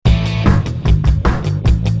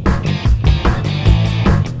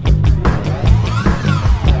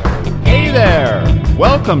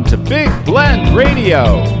Welcome to Big Blend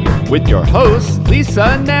Radio with your hosts, Lisa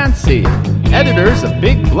and Nancy, editors of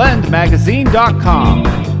BigBlendMagazine.com.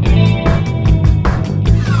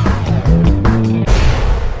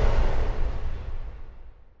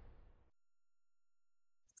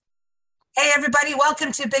 Hey everybody,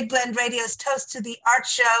 welcome to Big Blend Radio's Toast to the Art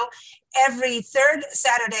Show. Every third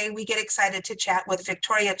Saturday, we get excited to chat with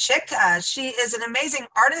Victoria Chick. She is an amazing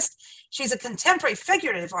artist. She's a contemporary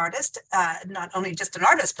figurative artist, not only just an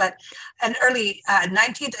artist, but an early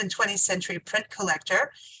 19th and 20th century print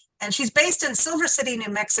collector. And she's based in Silver City, New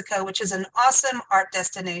Mexico, which is an awesome art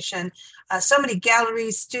destination. So many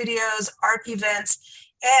galleries, studios, art events.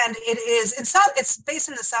 And it's based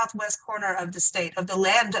in the southwest corner of the state, of the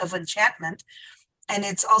land of enchantment. And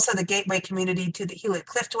it's also the gateway community to the Gila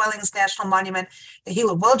Cliff Dwellings National Monument, the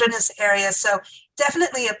Gila Wilderness area. So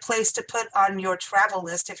definitely a place to put on your travel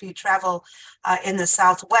list if you travel in the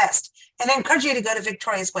Southwest. And I encourage you to go to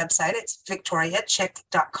Victoria's website. It's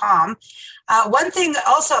victoriachick.com. One thing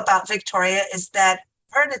also about Victoria is that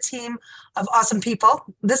her and a team of awesome people,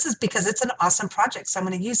 this is because it's an awesome project, so I'm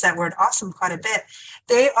going to use that word awesome quite a bit.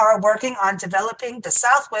 They are working on developing the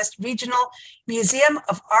Southwest Regional Museum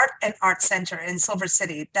of Art and Art Center in Silver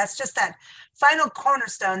City. That's just that final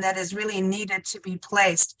cornerstone that is really needed to be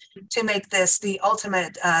placed to make this the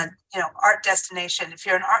ultimate art destination. If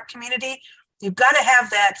you're an art community, you've got to have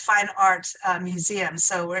that fine art museum.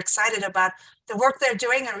 So we're excited about the work they're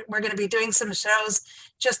doing. And we're going to be doing some shows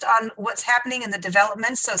just on what's happening in the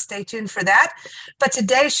development. So stay tuned for that. But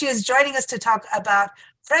today she is joining us to talk about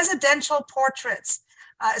presidential portraits,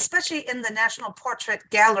 especially in the National Portrait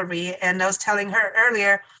Gallery. And I was telling her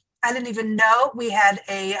earlier, I didn't even know we had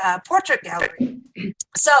a portrait gallery.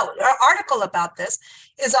 So our article about this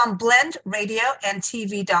is on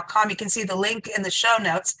blendradioandtv.com. You can see the link in the show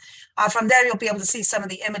notes. From there, you'll be able to see some of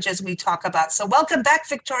the images we talk about. So welcome back,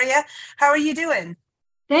 Victoria. How are you doing?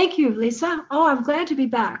 Thank you, Lisa. Oh, I'm glad to be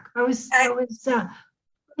back. I was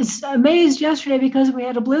amazed yesterday because we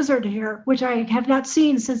had a blizzard here, which I have not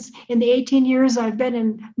seen since in the 18 years I've been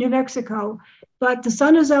in New Mexico. But the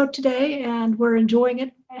sun is out today, and we're enjoying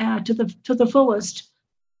it to the fullest.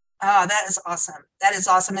 Oh, that is awesome. That is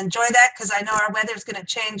awesome. Enjoy that, because I know our weather is going to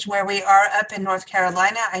change where we are up in North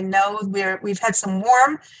Carolina. I know we've had some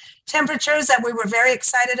warm temperatures that we were very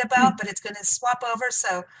excited about, but it's going to swap over.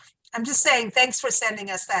 So I'm just saying, thanks for sending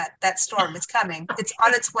us that storm. It's coming. It's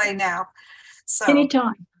on its way now. So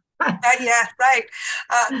anytime. Yeah, right.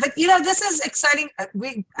 But this is exciting.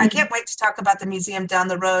 I can't wait to talk about the museum down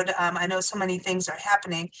the road. I know so many things are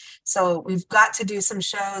happening, so we've got to do some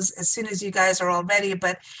shows as soon as you guys are all ready.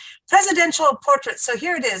 But presidential portraits. So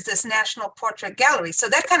here it is, this National Portrait Gallery. So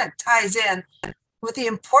that kind of ties in with the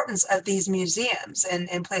importance of these museums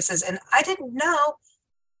and places. And I didn't know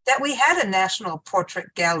that we had a National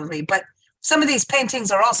Portrait Gallery, but some of these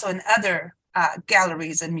paintings are also in other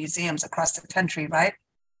galleries and museums across the country, right?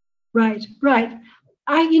 Right.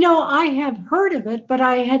 I have heard of it, but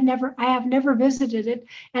I have never visited it,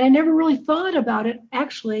 and I never really thought about it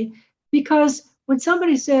actually, because when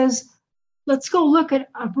somebody says, "Let's go look at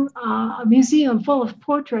a museum full of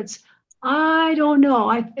portraits," I don't know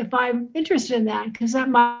if I'm interested in that, because that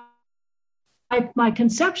my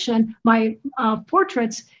conception, my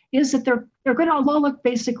portraits is that they're going to all look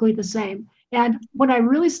basically the same. And when I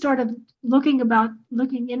really started looking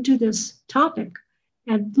into this topic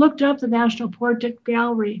and looked up the National Portrait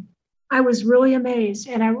Gallery, I was really amazed,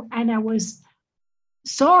 and I was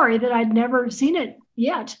sorry that I'd never seen it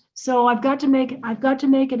yet. So I've got to make it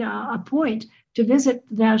a point to visit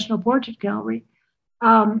the National Portrait Gallery.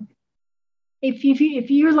 If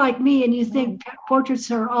you're like me and you think portraits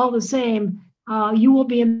are all the same, you will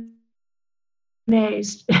be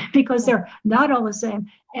amazed because they're not all the same,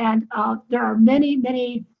 and there are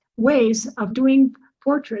many ways of doing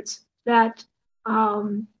portraits that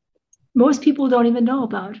most people don't even know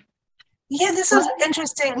about. Yeah, this is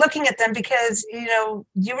interesting looking at them, because you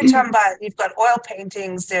were talking about, you've got oil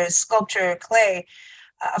paintings, there's sculpture, clay,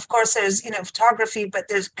 of course there's photography, but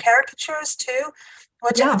there's caricatures too,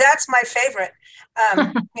 which that's my favorite.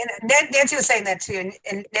 Nancy was saying that too,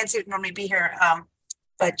 and Nancy would normally be here,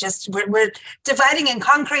 but just we're dividing and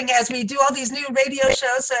conquering as we do all these new radio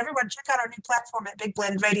shows. So everyone check out our new platform at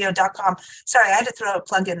bigblendradio.com. Sorry, I had to throw a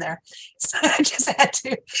plug in there. So I just had to.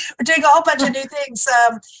 We're doing a whole bunch of new things.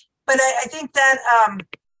 But I think that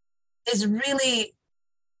is really,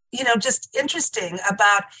 just interesting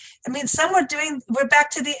about, we're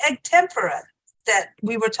back to the egg tempera that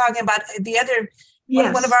we were talking about the other.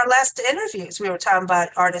 Yes. One of our last interviews, we were talking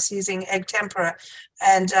about artists using egg tempera.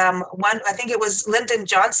 And I think it was Lyndon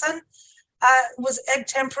Johnson was egg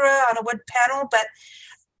tempera on a wood panel. But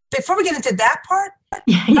before we get into that part,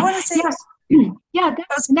 Yeah, I want to say, yes, yeah,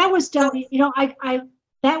 that was done.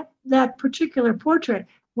 That particular portrait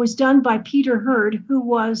was done by Peter Hurd, who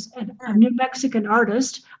was a New Mexican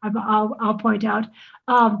artist. I'll point out,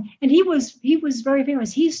 and he was very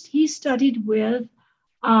famous. He studied with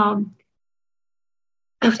Andrew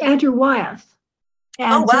Wyeth,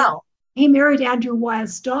 and he married Andrew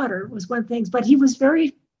Wyeth's daughter. Was one thing, but he was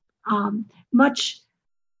very much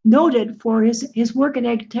noted for his work in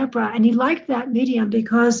egg tempera, and he liked that medium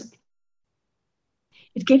because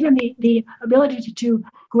it gave him the ability to do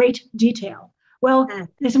great detail. Well,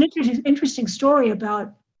 there's an interesting story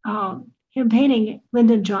about him painting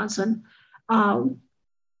Lyndon Johnson.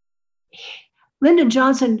 Lyndon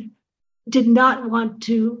Johnson did not want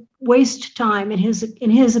to waste time, in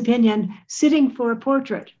his opinion, sitting for a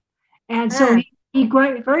portrait, and so he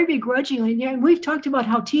very begrudgingly. And we've talked about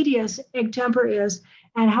how tedious egg tempera is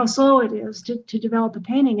and how slow it is to develop a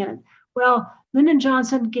painting in it. Well, Lyndon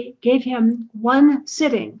Johnson gave him one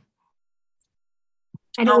sitting,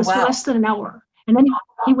 and it was less than an hour. And then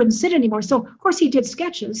he wouldn't sit anymore. So, of course, he did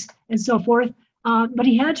sketches and so forth, but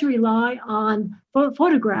he had to rely on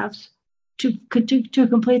photographs to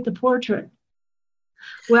complete the portrait.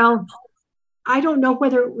 Well, I don't know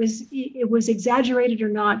whether it was exaggerated or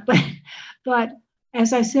not, but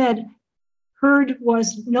as I said, Hurd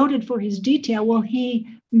was noted for his detail. Well,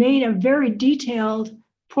 he made a very detailed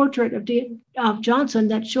portrait of Johnson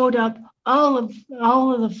that showed up all of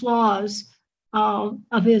the flaws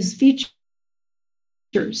of his features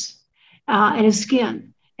and his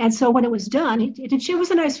skin. And so when it was done, it was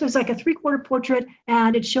like a 3/4 portrait,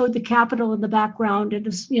 and it showed the Capitol in the background and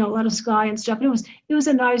a lot of sky and stuff. It was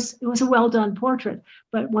a well done portrait.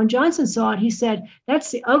 But when Johnson saw it, he said, "That's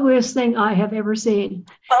the ugliest thing I have ever seen."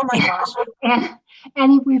 Oh my gosh!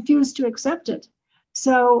 and he refused to accept it.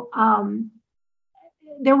 So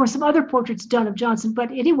there were some other portraits done of Johnson,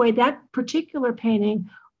 but anyway, that particular painting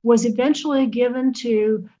was eventually given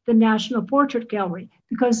to the National Portrait Gallery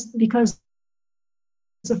because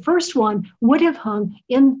the first one would have hung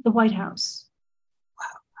in the White House. Wow.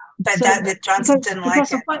 But that Johnson didn't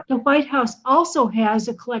like it. The White House also has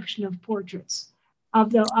a collection of portraits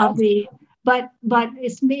but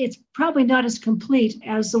it's probably not as complete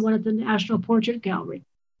as the one at the National Portrait Gallery.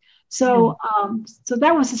 So so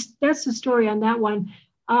that's the story on that one.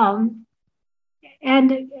 And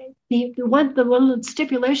the little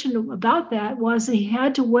stipulation about that was he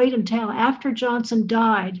had to wait until after Johnson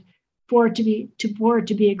died for it to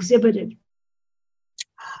be exhibited.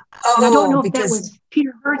 And I don't know if that was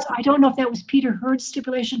Peter Hurd's. I don't know if that was Peter Hurd's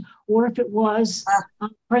stipulation or if it was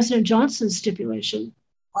President Johnson's stipulation.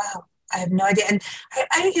 Wow, I have no idea. And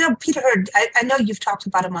I Peter Hurd. I know you've talked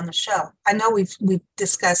about him on the show. I know we've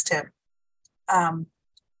discussed him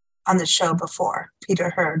on the show before, Peter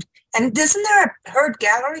Hurd. And isn't there a Hurd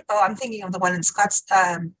Gallery? Oh, I'm thinking of the one in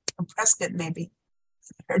Prescott, maybe.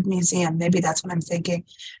 Hurd Museum, maybe that's what I'm thinking.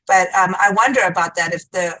 But I wonder about that, if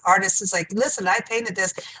the artist is like, listen, I painted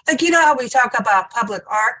this. Like, how we talk about public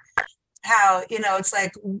art, how, it's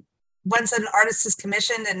like once an artist is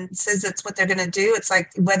commissioned and says it's what they're going to do, it's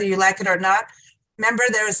like whether you like it or not. Remember,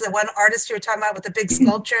 there was the one artist you were talking about with the big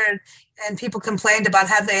sculpture, and people complained about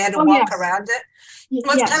how they had to walk around it.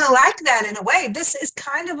 Well, it's kind of like that in a way. This is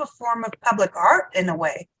kind of a form of public art in a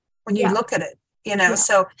way when you look at it,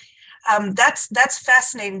 So that's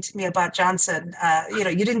fascinating to me about Johnson.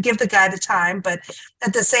 You didn't give the guy the time, but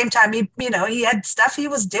at the same time, he had stuff he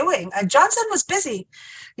was doing. Johnson was busy,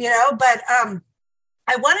 but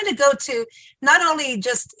I wanted to go to not only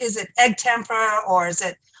just, is it egg tempera or is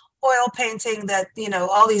it oil painting that,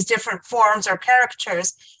 all these different forms or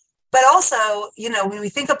caricatures, but also, when we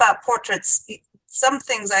think about portraits, some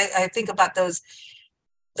things I think about those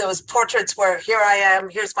portraits where here I am,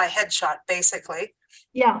 here's my headshot, basically.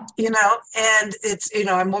 Yeah. And it's,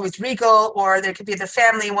 I'm always regal, or there could be the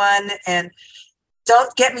family one. And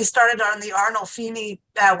don't get me started on the Arnold Feeney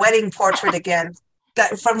wedding portrait again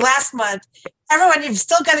from last month. Everyone, you've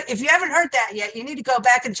still got to, if you haven't heard that yet, you need to go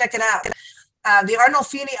back and check it out. The Arnold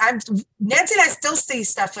Feeney, Nancy and I still see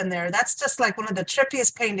stuff in there. That's just like one of the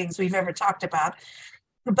trippiest paintings we've ever talked about.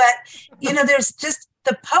 But, there's just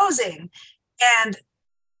the posing and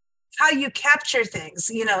how you capture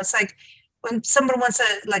things. It's like, when someone wants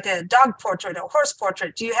a dog portrait or horse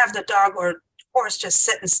portrait, do you have the dog or horse just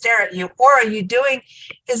sit and stare at you? Or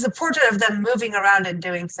is the portrait of them moving around and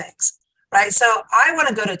doing things, right? So I want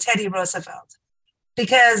to go to Teddy Roosevelt,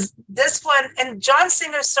 because this one, and John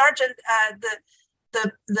Singer Sargent,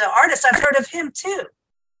 the artist, I've heard of him too.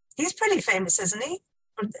 He's pretty famous, isn't he?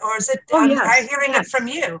 Or is it, I'm hearing it from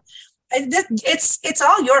you? It's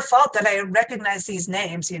all your fault that I recognize these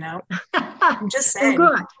names, I'm just saying.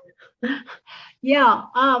 Oh, good. Yeah.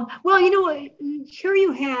 Well, here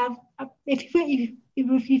you have, if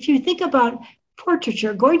you think about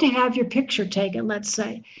portraiture, going to have your picture taken, let's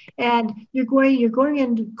say, and you're going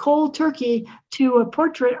in cold turkey to a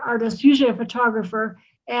portrait artist, usually a photographer,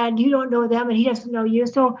 and you don't know them and he doesn't know you.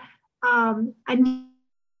 So, and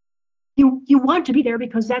you want to be there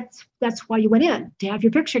because that's why you went in, to have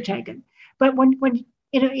your picture taken. But when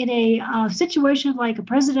in a situation like a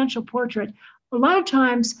presidential portrait, a lot of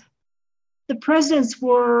times the presidents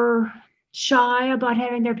were shy about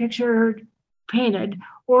having their picture painted,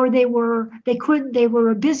 or they were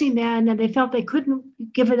a busy man and they felt they couldn't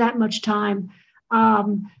give it that much time.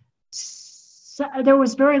 So there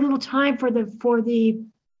was very little time for the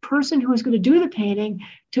person who was going to do the painting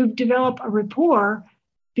to develop a rapport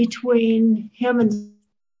between him and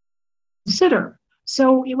the sitter.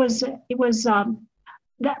 So it was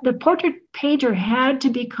that the portrait painter had to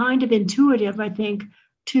be kind of intuitive, I think,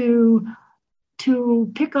 to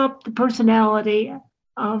pick up the personality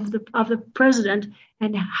of the president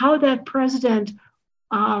and how that president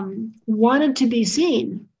wanted to be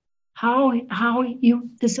seen, how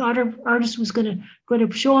this artist was going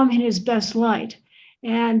to show him in his best light.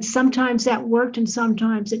 And sometimes that worked and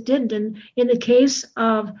sometimes it didn't. And in the case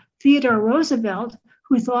of Theodore Roosevelt,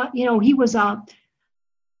 who thought, he was a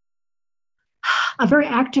very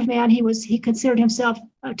active man. He considered himself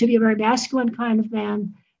to be a very masculine kind of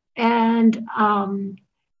man, and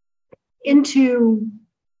into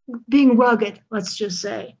being rugged, let's just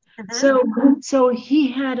say. So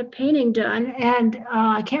he had a painting done, and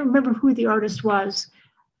I can't remember who the artist was,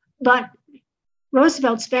 but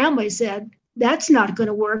Roosevelt's family said, that's not going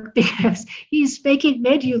to work because he's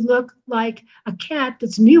made you look like a cat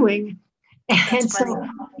that's mewing. And so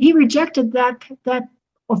he rejected that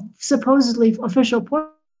supposedly official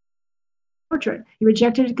portrait. He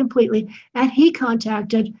rejected it completely, and he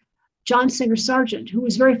contacted John Singer Sargent, who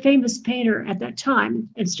was a very famous painter at that time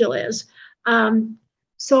and still is.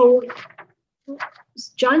 So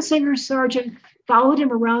John Singer Sargent followed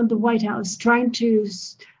him around the White House, trying to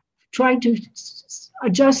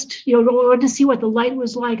adjust, to see what the light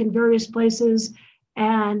was like in various places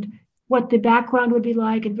and what the background would be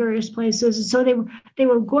like in various places. And so they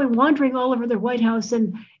were wandering all over the White House,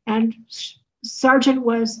 and Sargent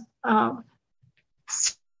was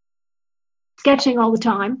sketching all the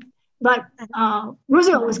time, but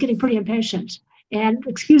Roosevelt was getting pretty impatient and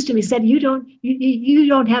excused him. He said, "You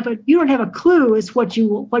don't have a clue as what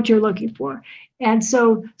you're looking for." And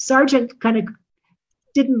so Sargent kind of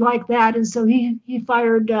didn't like that, and so he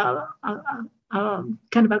fired kind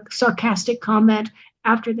of a sarcastic comment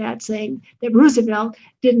after that, saying that Roosevelt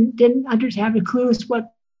didn't have a clue as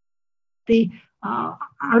what the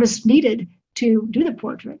artist needed to do the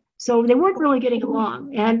portrait. So they weren't really getting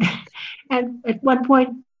along, and at one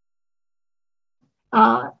point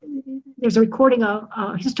there's a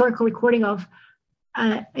historical recording of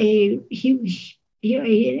a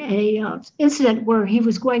incident where he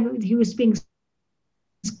was being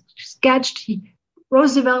sketched.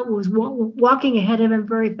 Roosevelt was walking ahead of him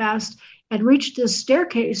very fast and reached the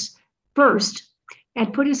staircase first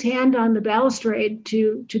and put his hand on the balustrade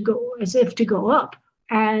to go, as if to go up.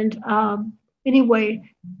 And anyway,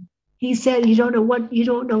 he said, you don't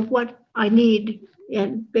know what I need.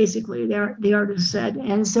 And basically the artist said,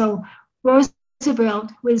 and so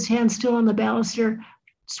Roosevelt, with his hand still on the baluster,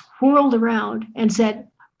 swirled around and said,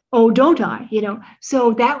 "Oh, don't I?"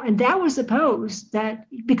 So that was the pose, that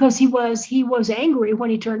because he was angry when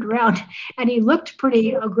he turned around, and he looked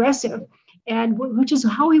pretty aggressive, and which is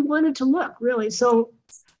how he wanted to look, really. So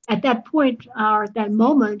at that point, or at that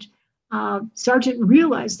moment, Sargent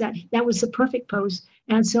realized that was the perfect pose,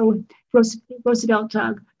 and so Roosevelt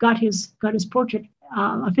got his portrait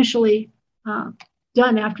officially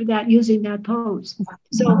done after that, using that pose.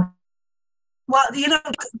 So, well,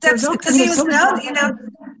 that's because he was known.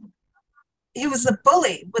 He was the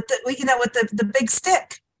bully with the big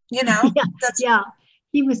stick. He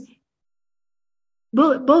was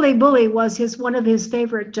bully was one of his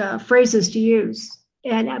favorite phrases to use,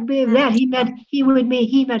 and that he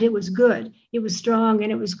meant it was good, it was strong,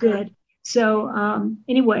 and it was good. So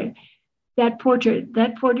anyway, that portrait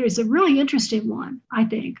is a really interesting one, I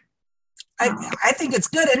think. I think it's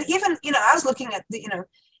good, and even I was looking at the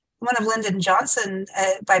one of Lyndon Johnson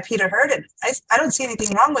by Peter Hurd, and I don't see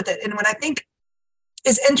anything wrong with it. And what I think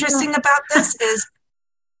is interesting about this is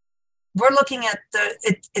we're looking at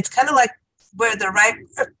it's kind of like where the right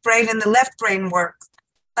brain and the left brain work,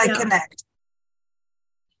 connect.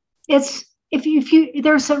 It's if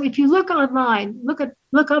you look online, look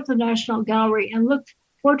up the National Gallery and look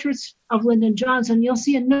portraits of Lyndon Johnson, you'll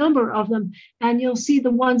see a number of them, and you'll see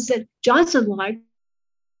the ones that Johnson liked,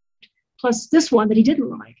 plus this one that he didn't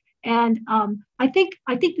like. And I think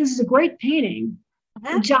this is a great painting.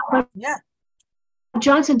 Yeah.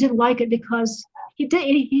 Johnson didn't like it because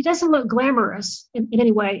he doesn't look glamorous in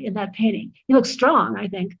any way in that painting. He looks strong, I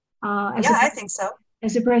think. I think so.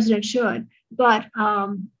 As a president should. But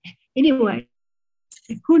anyway,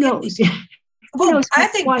 who knows? Well, knows I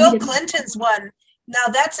think Bill Clinton's one, now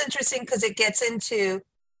that's interesting because it gets into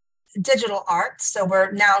digital art. So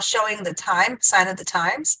we're now showing the time, sign of the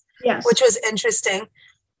times, yes, which was interesting.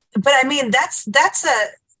 But I mean, that's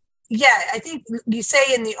I think you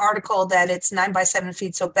say in the article that it's 9 by 7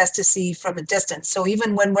 feet, so best to see from a distance. So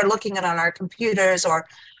even when we're looking at on our computers or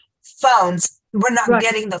phones, we're not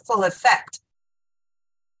getting the full effect,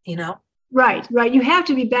 you know? Right. You have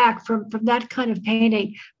to be back from that kind of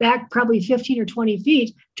painting, back probably 15 or 20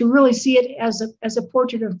 feet to really see it as a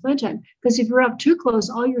portrait of Clinton. Because if you're up too close,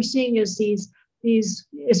 all you're seeing is these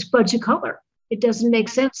spuds of color. It doesn't make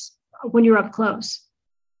sense when you're up close.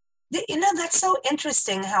 You know, that's so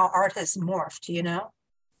interesting how art has morphed, you know?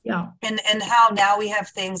 Yeah. And how now we have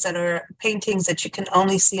things that are paintings that you can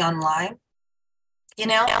only see online, you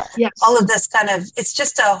know? Yes. All of this kind of, it's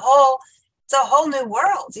a whole new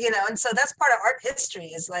world, you know? And so that's part of art history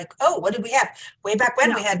is like, oh, what did we have? Way back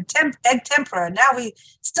when we had egg tempera. Now we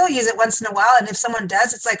still use it once in a while. And if someone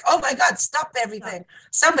does, it's like, oh my God, stop everything.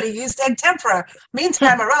 Somebody used egg tempera.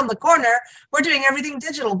 Meantime, around the corner, we're doing everything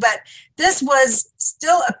digital. But this was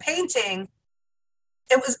still a painting.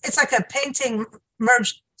 It's like a painting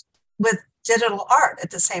merged with digital art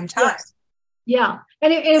at the same time. Yes. Yeah.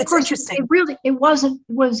 And of course, it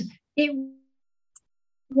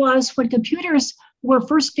was when computers were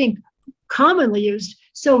first being commonly used.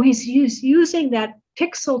 So he's using that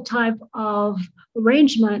pixel type of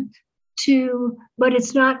arrangement but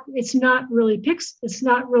it's not really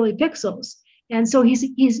pixels. And so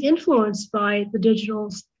he's influenced by the digital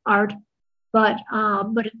art, but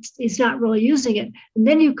it's not really using it. And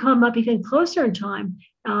then you come up even closer in time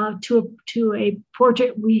to a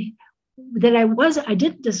portrait I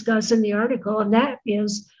didn't discuss in the article, and that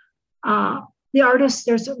is the artists.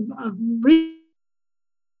 There's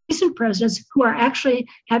recent presidents who are actually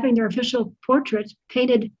having their official portrait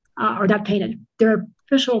painted, or not painted, their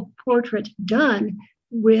official portrait done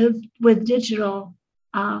with digital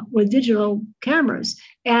cameras,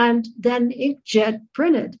 and then inkjet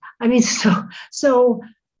printed. I mean, so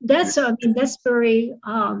that's very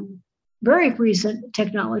very recent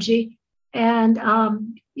technology, and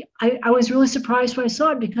I was really surprised when I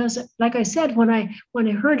saw it because, like I said, when I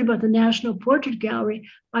heard about the National Portrait Gallery,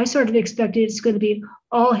 I sort of expected it's going to be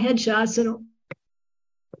all headshots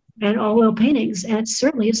and all oil paintings, and it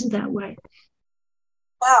certainly isn't that way.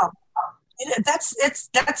 Wow, that's.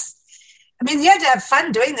 I mean, you had to have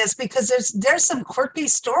fun doing this because there's some quirky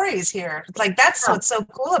stories here. Like that's what's so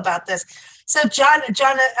cool about this. So John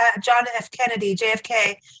F. Kennedy,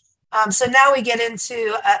 JFK. So now we get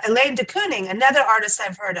into Elaine de Kooning, another artist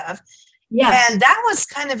I've heard of. Yes. And that was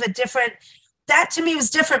kind of that to me was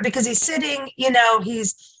different because he's sitting, you know,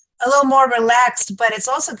 he's a little more relaxed, but it's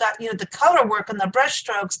also got, you know, the color work and the brush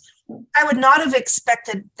strokes. I would not have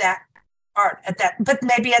expected that art but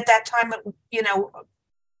maybe at that time, you know,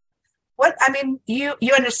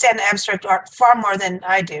 you understand abstract art far more than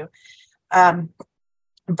I do.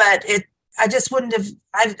 But I just wouldn't have,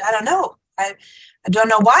 I don't know. I don't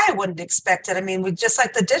know why I wouldn't expect it. I mean, just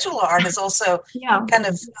like the digital art is also kind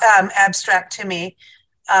of abstract to me.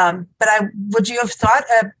 But would you have thought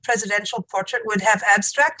a presidential portrait would have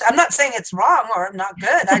abstract? I'm not saying it's wrong or not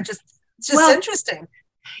good. It's just interesting.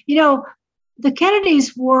 You know, the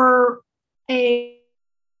Kennedys were a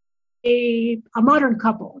modern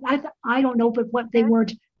couple. I don't know, but what they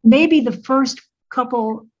weren't. Maybe the first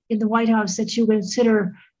couple in the White House that you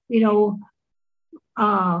consider, you know,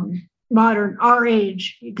 modern, our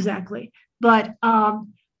age exactly, but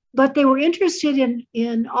they were interested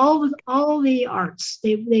in all the arts.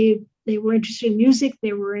 They were interested in music.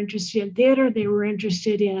 They were interested in theater. They were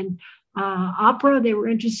interested in opera. They were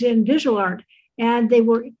interested in visual art, and they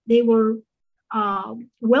were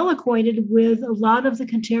well acquainted with a lot of the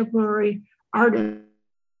contemporary artists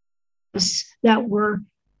that were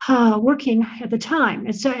working at the time.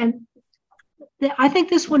 And I think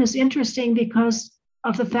this one is interesting because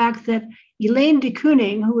of the fact that Elaine de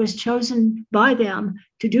Kooning, who was chosen by them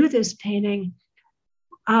to do this painting,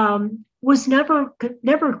 was never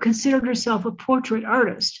considered herself a portrait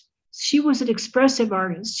artist. She was an expressive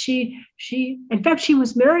artist. In fact, she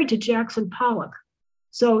was married to Jackson Pollock,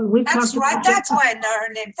 So we've That's talked right. about That's why I know her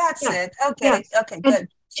name. That's Yeah. it. Okay. Yes. Okay, And good.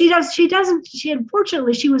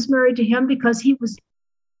 unfortunately, she was married to him because he was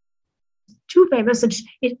too famous, and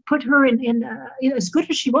it put her in as good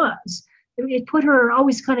as she was, it put her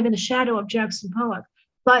always kind of in the shadow of Jackson Pollock.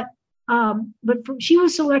 But she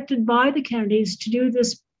was selected by the Kennedys to do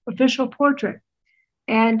this official portrait,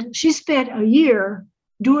 and she spent a year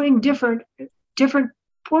doing different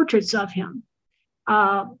portraits of him.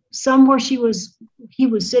 Some where he was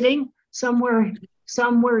sitting, some where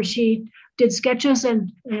she did sketches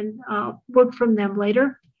and worked from them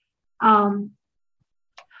later.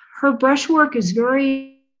 Her brushwork is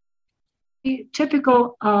very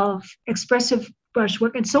typical of expressive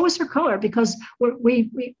brushwork, and so is her color, because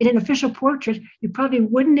we in an official portrait, you probably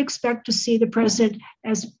wouldn't expect to see the president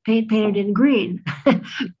as painted in green.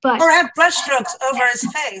 But or have brushstrokes over his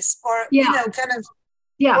face, or kind of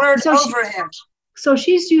blurred over him. So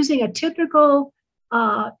she's using a typical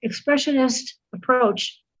expressionist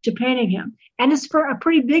approach to painting him, and it's for a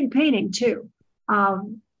pretty big painting too.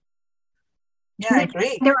 Yeah, I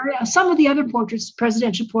agree. There are some of the other portraits,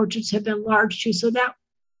 presidential portraits, have been large too, so that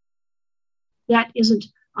isn't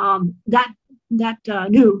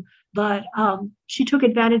new. But she took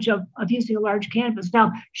advantage of using a large canvas.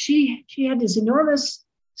 Now she had this enormous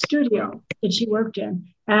studio that she worked in,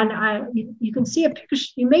 and you can see a picture.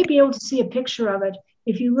 You may be able to see a picture of it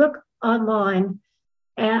if you look online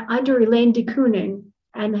under Elaine de Kooning,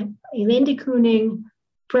 and Elaine de Kooning,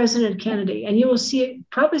 President Kennedy, and you will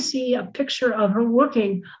probably see a picture of her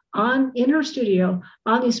working in her studio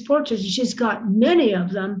on these portraits. She's got many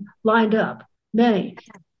of them lined up, many.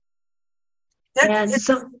 And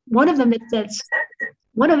so one of them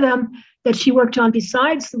that she worked on,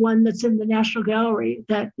 besides the one that's in the National Gallery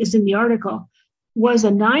that is in the article, was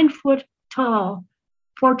a 9-foot tall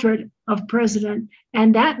portrait of President,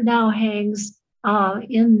 and that now hangs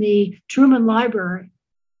in the Truman Library.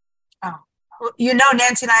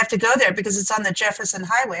 Nancy and I have to go there because it's on the Jefferson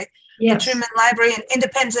Highway. Yes. The Truman Library in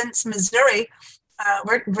Independence, Missouri.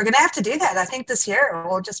 We're going to have to do that, I think, this year.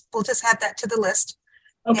 We'll just add that to the list.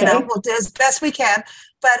 Okay. We'll do as best we can.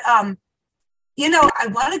 But I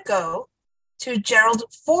want to go to Gerald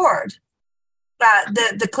Ford,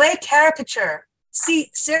 the clay caricature.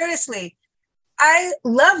 See, seriously, I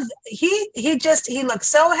love. He looks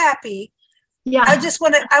so happy. Yeah. I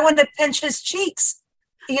want to pinch his cheeks.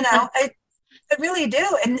 I really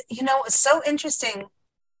do. And, it's so interesting.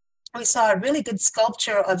 We saw a really good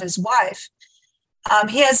sculpture of his wife.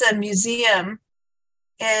 He has a museum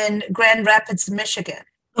in Grand Rapids, Michigan.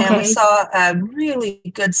 Okay. And we saw a really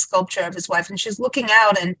good sculpture of his wife. And she's looking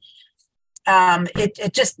out, and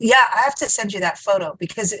it just, I have to send you that photo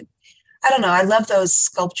because I don't know. I love those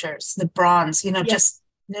sculptures, the bronze,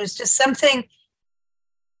 there's just something.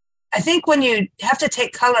 I think when you have to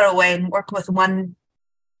take color away and work with one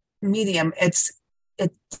medium,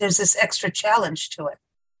 there's this extra challenge to it.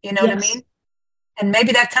 You know what I mean? And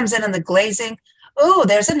maybe that comes in on the glazing. Oh,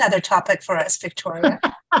 there's another topic for us, Victoria.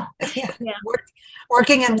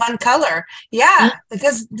 Working in one color. Yeah,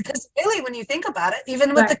 because really, when you think about it,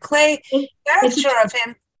 even with the clay caricature of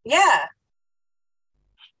him,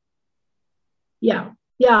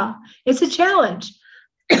 it's a challenge.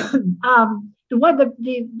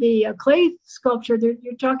 The clay sculpture that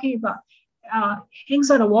you're talking about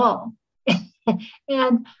hangs on a wall.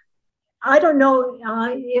 And I don't know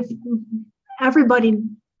if everybody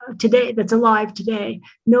today that's alive today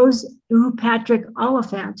knows who Patrick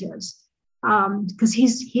Oliphant is, because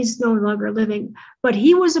he's no longer living, but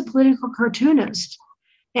he was a political cartoonist,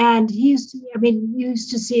 and you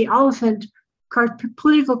used to see Oliphant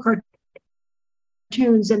political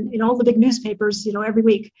cartoons in all the big newspapers, every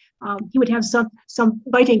week. He would have some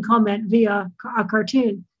biting comment via a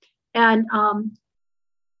cartoon, and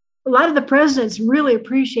a lot of the presidents really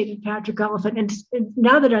appreciated Patrick Oliphant. And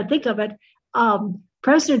now that I think of it,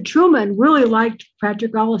 President Truman really liked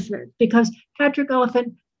Patrick Oliphant because Patrick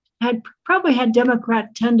Oliphant probably had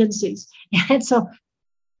Democrat tendencies. And so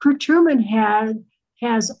Truman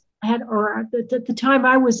at the time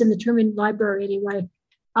I was in the Truman Library anyway,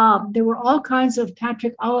 there were all kinds of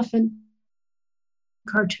Patrick Oliphant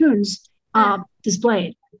cartoons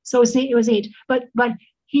displayed. So it was neat. But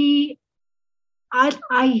he, as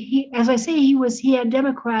I say, he had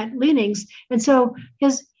Democrat leanings, and so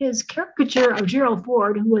his caricature of Gerald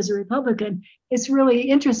Ford, who was a Republican, is really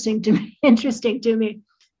interesting to me.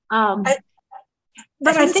 But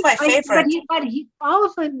I think it's my favorite. But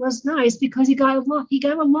Oliphant was nice because he got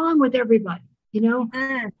along with everybody. He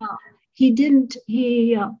didn't.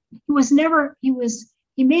 He was never. He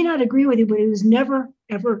may not agree with you, but he was never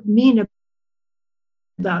ever mean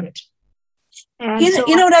about it. And so,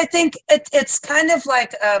 you know what I think? It's kind of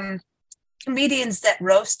like comedians that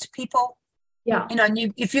roast people. yeah, You know,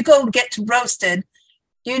 and if you go get roasted,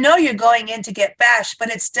 you know you're going in to get bashed, but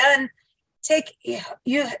it's done.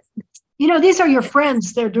 these are your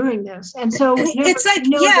friends. They're doing this, and so It's like,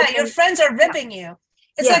 your friends are ripping you.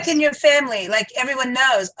 It's like in your family, like everyone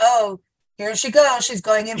knows, oh, here she goes. She's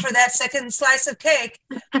going in for that second slice of cake.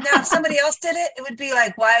 Now, if somebody else did it, it would be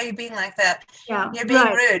like, why are you being like that? Yeah, you're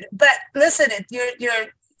being rude. But listen, your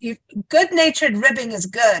good-natured ribbing is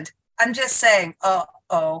good. I'm just saying,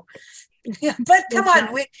 oh. Yeah, but come on,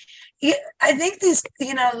 I think these,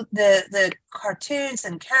 the cartoons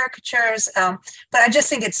and caricatures, but I just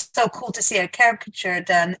think it's so cool to see a caricature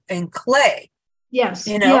done in clay. Yes,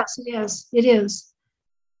 yes, it is.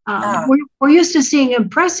 We're used to seeing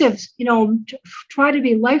impressive, try to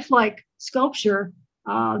be lifelike sculpture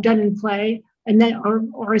done in clay, and then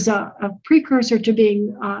or as a precursor to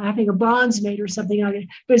being having a bronze made or something like it.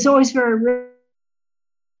 But it's always very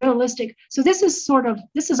realistic. So this is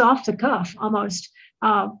off the cuff almost.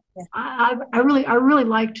 I really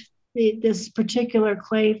liked this particular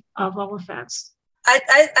clay of Oliphants.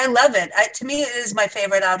 I love it. To me, it is my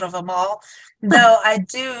favorite out of them all. Though I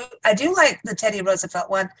do like the Teddy Roosevelt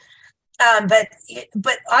one, but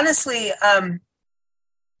honestly,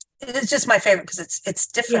 it is just my favorite because it's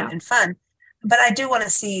different and fun. But I do want to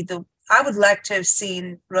see I would like to have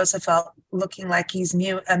seen Roosevelt looking like he's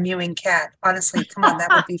a mewing cat. Honestly, come on,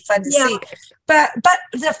 that would be fun to see. But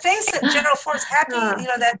the face that General Ford's happy,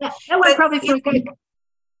 that would probably feel good.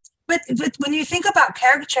 But when you think about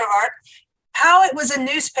caricature art, how it was in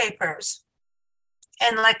newspapers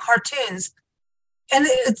and like cartoons, and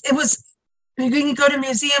it was, you can go to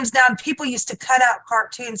museums now and people used to cut out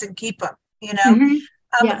cartoons and keep them, Mm-hmm.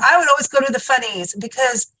 I would always go to the funnies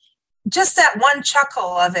because just that one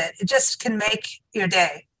chuckle of it just can make your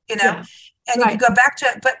day, and you can go back to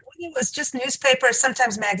it. But when it was just newspapers,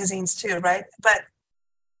 sometimes magazines too, right?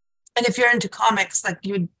 And if you're into comics, like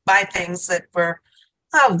you would buy things that were,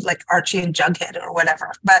 like Archie and Jughead or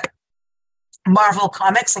whatever, but Marvel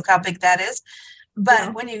Comics, look how big that is.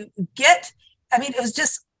 But when you it was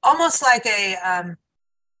just almost like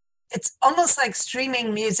it's almost like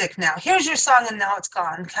streaming music now. Here's your song and now it's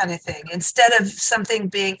gone kind of thing. Instead of something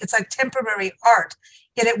it's like temporary art.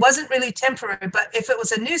 Yet it wasn't really temporary, but if it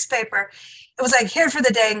was a newspaper, it was like here for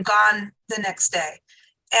the day and gone the next day.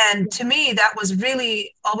 And to me, that was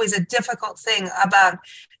really always a difficult thing about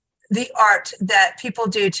the art that people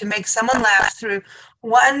do to make someone laugh through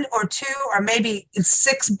 1 or 2 or maybe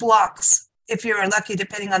 6 blocks, if you're lucky,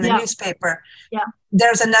 depending on the newspaper. Yeah.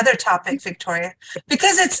 There's another topic, Victoria,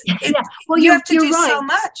 because you have to do so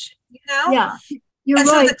much, Yeah, you're and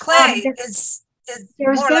right. So the clay is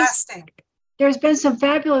more lasting. There's been some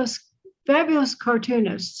fabulous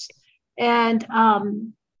cartoonists, and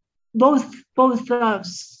both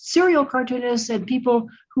serial cartoonists and people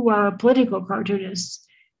who are political cartoonists.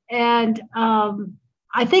 And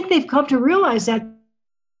I think they've come to realize that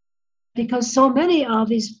because so many of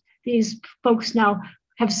these folks now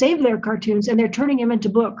have saved their cartoons and they're turning them into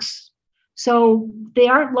books, so they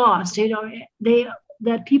aren't lost.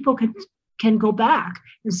 That people can go back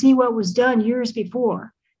and see what was done years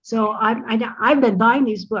before. So I've been buying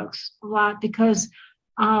these books a lot because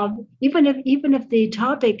even if the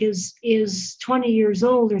topic is 20 years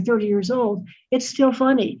old or 30 years old, it's still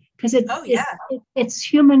funny because it's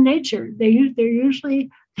human nature. They're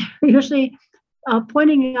usually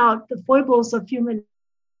pointing out the foibles of human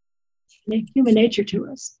nature to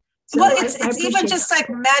us. So it's even just like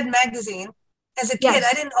Mad Magazine. As a kid,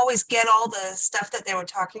 I didn't always get all the stuff that they were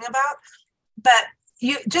talking about, but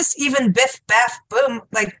you just even Biff Baff Boom,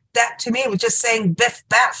 like that to me was just saying Biff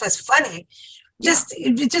Baff was funny. Just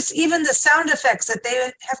even the sound effects that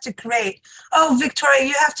they have to create. Oh, Victoria,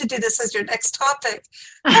 you have to do this as your next topic.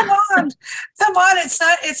 Come on.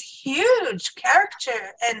 It's huge.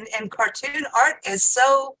 Caricature and cartoon art is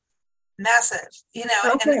so massive,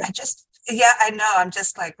 Okay. And I know. I'm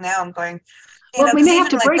just like, now I'm going, well, we may have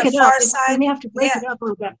to break it up. We may have to break it up a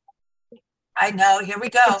little bit. I know. Here we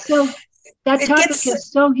go. So that topic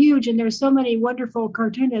is so huge, and there's so many wonderful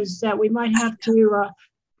cartoonists that we might have to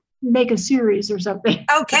make a series or something.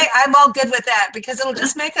 Okay, I'm all good with that because it'll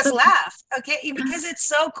just make us laugh. Okay, because it's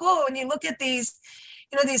so cool when you look at these,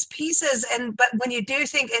 these pieces, but when you do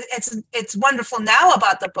think it's wonderful now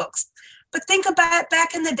about the books, but think about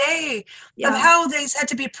back in the day of how these had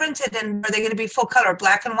to be printed and are they going to be full color,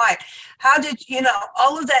 black and white? How did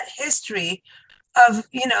all of that history of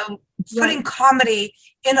putting comedy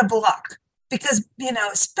in a block? Because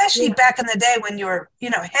especially back in the day when you were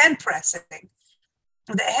hand pressing.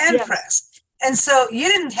 The hand press. And so you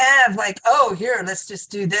didn't have like, oh, here, let's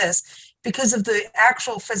just do this, because of the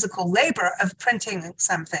actual physical labor of printing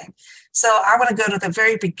something. So I want to go to the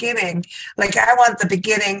very beginning. Like, I want the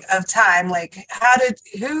beginning of time. Like,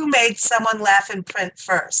 who made someone laugh in print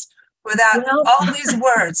first without Well, all these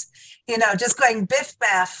words, just going Biff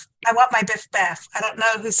Baff. I want my Biff Baff. I don't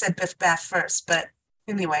know who said Biff Baff first, but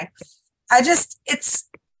anyway, it's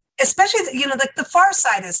especially, like the Far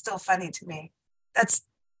Side is still funny to me. That's,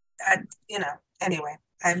 anyway,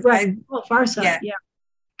 right. Well, Far Side, yeah.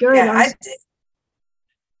 Gary yeah, Larson.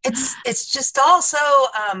 it's just also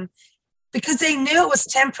because they knew it was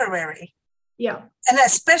temporary. Yeah. And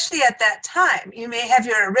especially at that time, you may have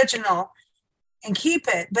your original and keep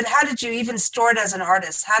it, but how did you even store it as an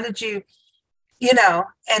artist? How did you,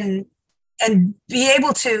 and be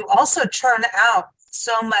able to also churn out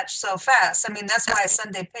so much so fast? I mean, that's why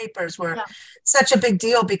Sunday papers were such a big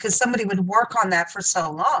deal, because somebody would work on that for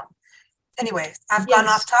so long. Anyway, I've gone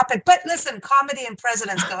off topic, but listen, comedy and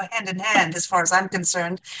presidents go hand in hand as far as I'm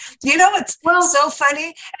concerned. You know what's so funny?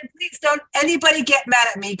 And please don't anybody get mad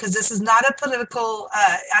at me, because this is not a political,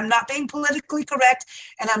 I'm not being politically correct,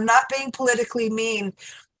 and I'm not being politically mean,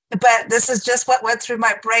 but this is just what went through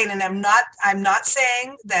my brain. And I'm not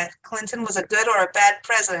saying that Clinton was a good or a bad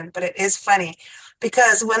president, but it is funny,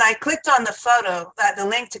 because when I clicked on the photo, the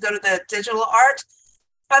link to go to the digital art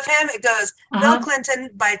of him, it goes Bill Clinton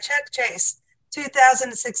by Chuck Chase,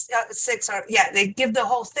 2006, they give the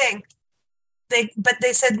whole thing. But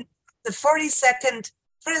they said the 42nd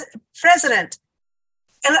president,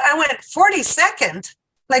 and I went 42nd,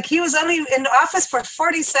 like he was only in office for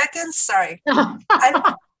 40 seconds. Sorry, and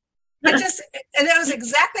that was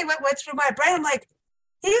exactly what went through my brain. I'm like,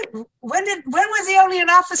 when was he only in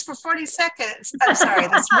office for 40 seconds? I'm sorry,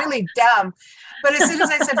 that's really dumb. But as soon as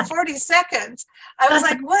I said 40 seconds, I was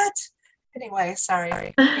like, what? Anyway,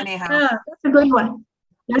 sorry. Anyhow. Yeah, that's a good one.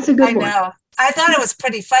 That's a good one. I know. I thought it was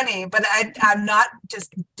pretty funny, but I'm not,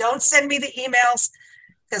 just don't send me the emails,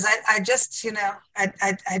 because I just,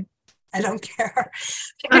 I don't care.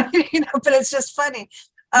 But it's just funny.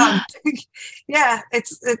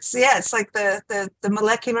 It's like the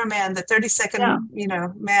molecular man, the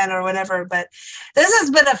 32nd, man or whatever. But this has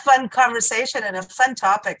been a fun conversation and a fun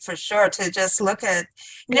topic for sure to just look at.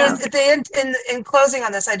 At the end, in closing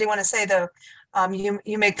on this, I do want to say though,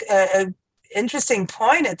 you make a interesting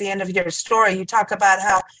point at the end of your story. You talk about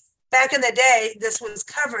how back in the day this was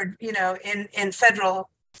covered, in federal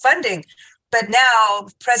funding. But now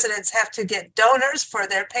presidents have to get donors for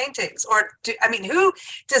their paintings, who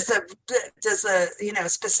does the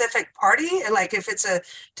specific party, like if it's a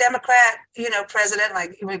Democrat, president,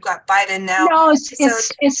 like we've got Biden now. No,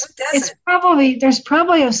 it's probably, there's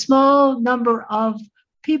probably a small number of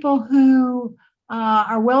people who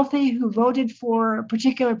are wealthy who voted for a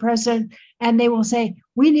particular president, and they will say,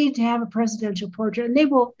 we need to have a presidential portrait, and they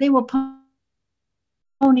will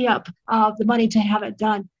pony up the money to have it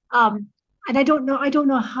done. And I don't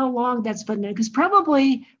know how long that's been there, because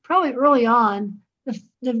probably early on,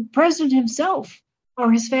 the president himself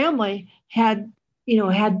or his family had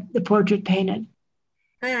the portrait painted.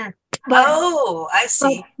 But, I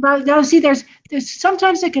see. But now see, there's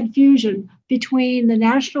sometimes a confusion between the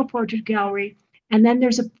National Portrait Gallery, and then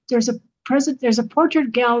there's a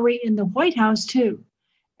portrait gallery in the White House too,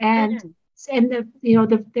 and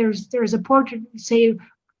there's a portrait, say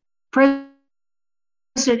President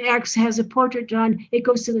X has a portrait done, it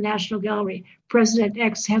goes to the National Gallery. President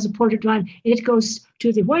X has a portrait done, it goes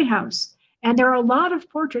to the White House. And there are a lot of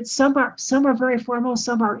portraits. Some are very formal,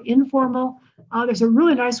 some are informal. There's a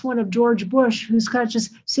really nice one of George Bush, who's kind of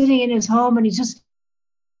just sitting in his home, and he's just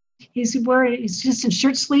in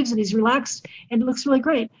shirt sleeves, and he's relaxed, and it looks really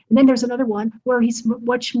great. And then there's another one where he's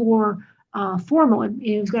much more formal, and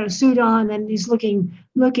he's got a suit on, and he's looking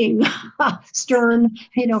stern,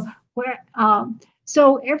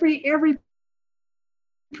 So every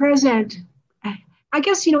president, I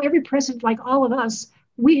guess, every president, like all of us,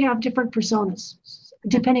 we have different personas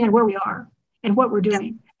depending on where we are and what we're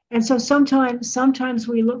doing. And so sometimes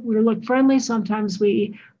we look friendly, sometimes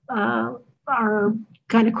we are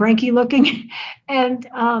kind of cranky looking, and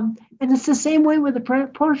it's the same way with the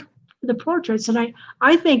portraits. And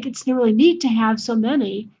I think it's really neat to have so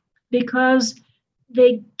many, because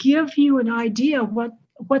they give you an idea of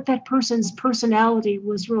what that person's personality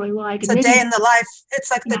was really like. It's a day in the life.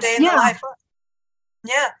 It's like the day in the life.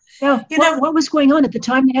 Yeah. What was going on at the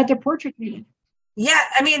time they had their portrait painted? Yeah.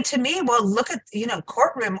 I mean, to me, well, look at,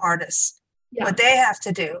 courtroom artists, what they have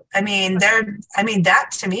to do. I mean,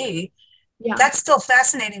 that to me, that's still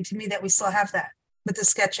fascinating to me, that we still have that with the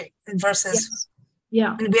sketching versus,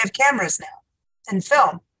 and we have cameras now and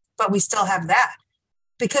film, but we still have that.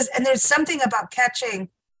 And there's something about catching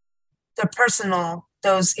the personal,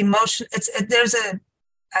 those emotion. There's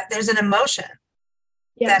an emotion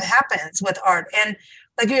that happens with art. And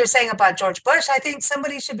like you were saying about George Bush, I think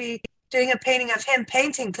somebody should be doing a painting of him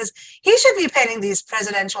painting, because he should be painting these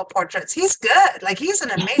presidential portraits. He's good. Like, he's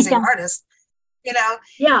an amazing artist. He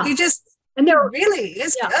really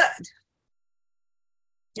is good.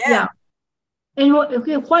 Yeah. And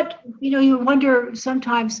what you wonder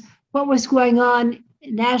sometimes what was going on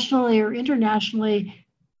nationally or internationally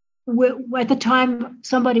at the time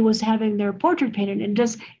somebody was having their portrait painted, and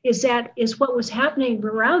is what was happening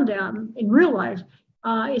around them in real life,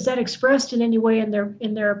 is that expressed in any way in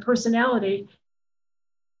their personality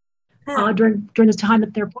during the time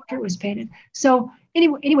that their portrait was painted. So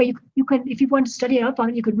anyway, you could, if you want to study up on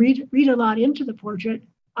it, you could read a lot into the portrait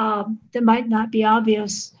that might not be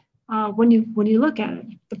obvious when you look at it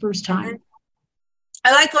the first time.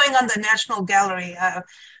 I like going on the National Gallery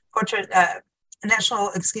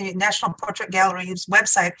National Portrait Gallery's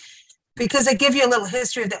website, because they give you a little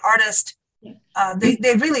history of the artist.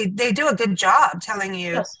 They do a good job telling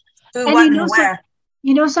you who, and what, and where.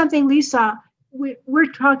 You know something, Lisa?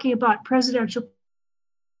 We're talking about presidential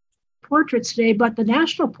portraits today, but the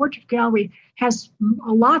National Portrait Gallery has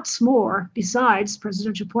lots more besides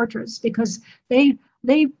presidential portraits, because they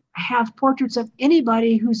have portraits of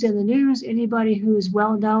anybody who's in the news, anybody who's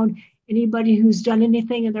well known, anybody who's done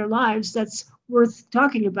anything in their lives that's worth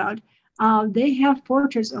talking about. They have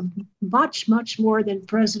portraits of much, much more than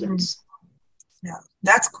presidents. Yeah,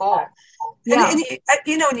 that's cool. Yeah. And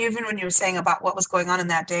even when you were saying about what was going on in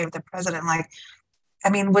that day with the president, like, I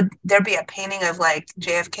mean, would there be a painting of like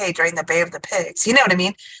JFK during the Bay of the Pigs? You know what I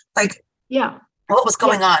mean? Like, what was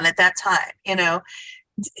going on at that time?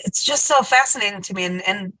 It's just so fascinating to me.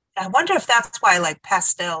 And I wonder if that's why like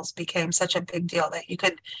pastels became such a big deal, that you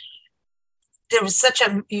could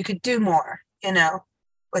do more,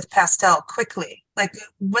 with pastel quickly. Like,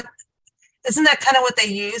 what, isn't that kind of what they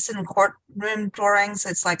use in courtroom drawings?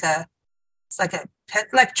 It's like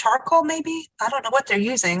charcoal, maybe. I don't know what they're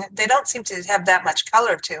using. They don't seem to have that much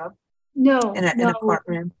color to them. No, in a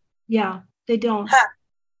courtroom. Yeah, they don't. Huh.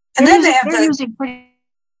 And then they're using pretty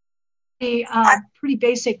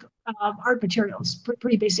basic art materials,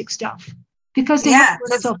 pretty basic stuff, because they have to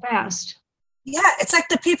work so fast. Yeah, it's like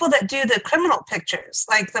the people that do the criminal pictures,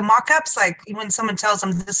 like the mock-ups, like when someone tells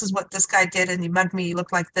them this is what this guy did and you mugged me, you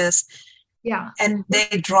look like this. Yeah. And they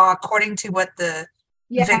draw according to what the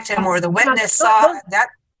victim or the witness saw.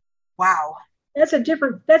 Wow. That's a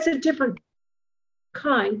different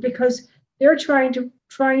kind, because they're trying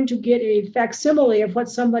to get a facsimile of what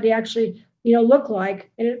somebody actually look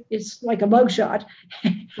like, and it's like a mugshot.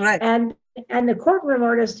 Right. And the courtroom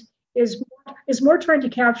artist is more trying to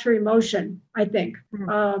capture emotion, I think,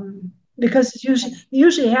 because you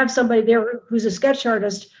usually have somebody there who's a sketch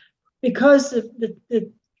artist, because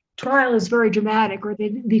the trial is very dramatic, or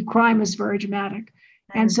the crime is very dramatic,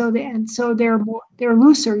 and so they're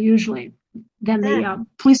looser usually than the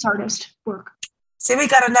police artist work. See, we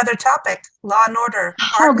got another topic: law and order.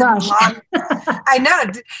 Oh gosh, I know.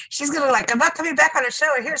 She's gonna I'm not coming back on a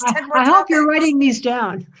show. Here's 10 more. I hope you're writing these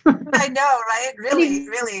down. I know, right?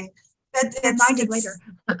 Really. It's later.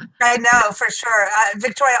 I know, for sure.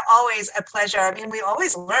 Victoria, always a pleasure. I mean, we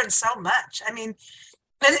always learn so much. I mean,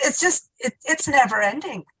 it's never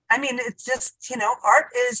ending. I mean, it's just, art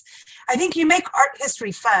is, I think you make art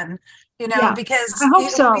history fun, because I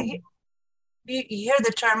hope so. You hear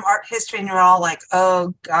the term art history and you're all like,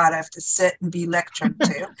 oh God, I have to sit and be lectured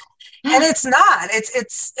to. And it's not.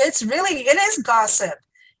 It's really, it is gossip,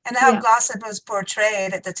 and how gossip was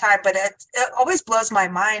portrayed at the time. But it always blows my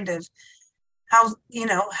mind of how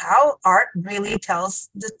art really tells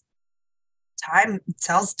the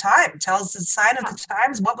tells the sign of the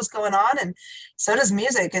times, what was going on. And so does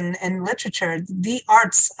music and literature. The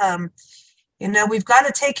arts, we've got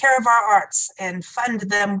to take care of our arts and fund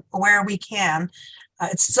them where we can.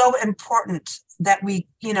 It's so important that we,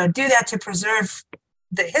 do that to preserve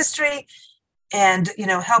the history and,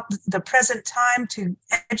 help the present time to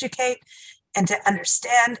educate and to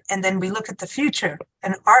understand. And then we look at the future,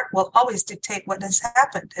 and art will always dictate what has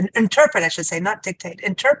happened, and interpret, I should say, not dictate,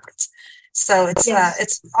 interprets. So it's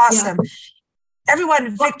awesome. Yeah.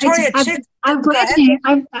 Everyone, Victoria Chick. I'm glad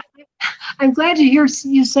to hear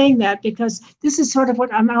you saying that, because this is sort of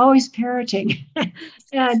what I'm always parroting,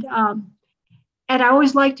 and I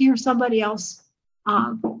always like to hear somebody else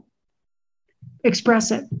express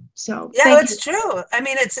it. So it's true. I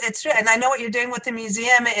mean, it's true, and I know what you're doing with the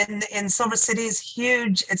museum in Silver City is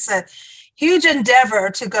huge. It's a huge endeavor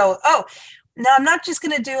to go. Oh, No, I'm not just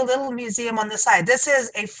going to do a little museum on the side. This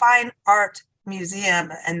is a fine art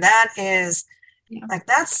museum, and that is like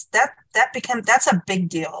that's a big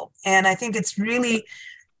deal. And I think it's really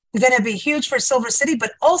going to be huge for Silver City,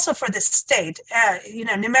 but also for the state.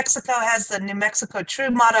 New Mexico has the New Mexico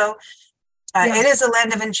True motto. It is a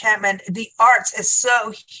land of enchantment. The arts is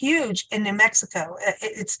so huge in New Mexico.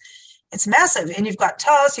 It's massive. And you've got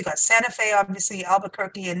Taos, you've got Santa Fe, obviously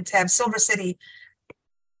Albuquerque, and to have Silver City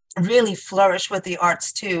really flourish with the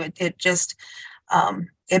arts too. It just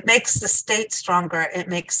it makes the state stronger. It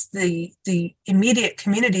makes the immediate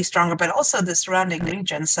community stronger, but also the surrounding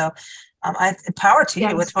region. So power to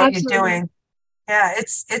you with what absolutely. You're doing. Yeah,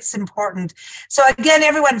 it's important. So again,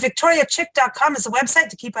 everyone, VictoriaChick.com is a website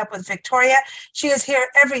to keep up with Victoria. She is here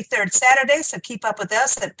every third Saturday, so keep up with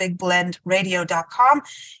us at BigBlendRadio.com.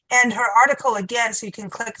 And her article, again, so you can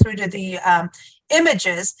click through to the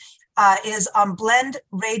images, is on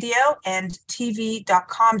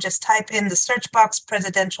BlendRadioandTV.com. Just type in the search box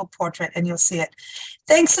presidential portrait and you'll see it.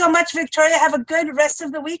 Thanks so much, Victoria. Have a good rest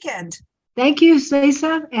of the weekend. Thank you,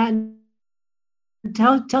 Lisa, and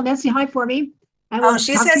tell Nancy hi for me.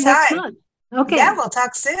 She says hi. Okay. Yeah, we'll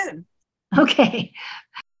talk soon. Okay.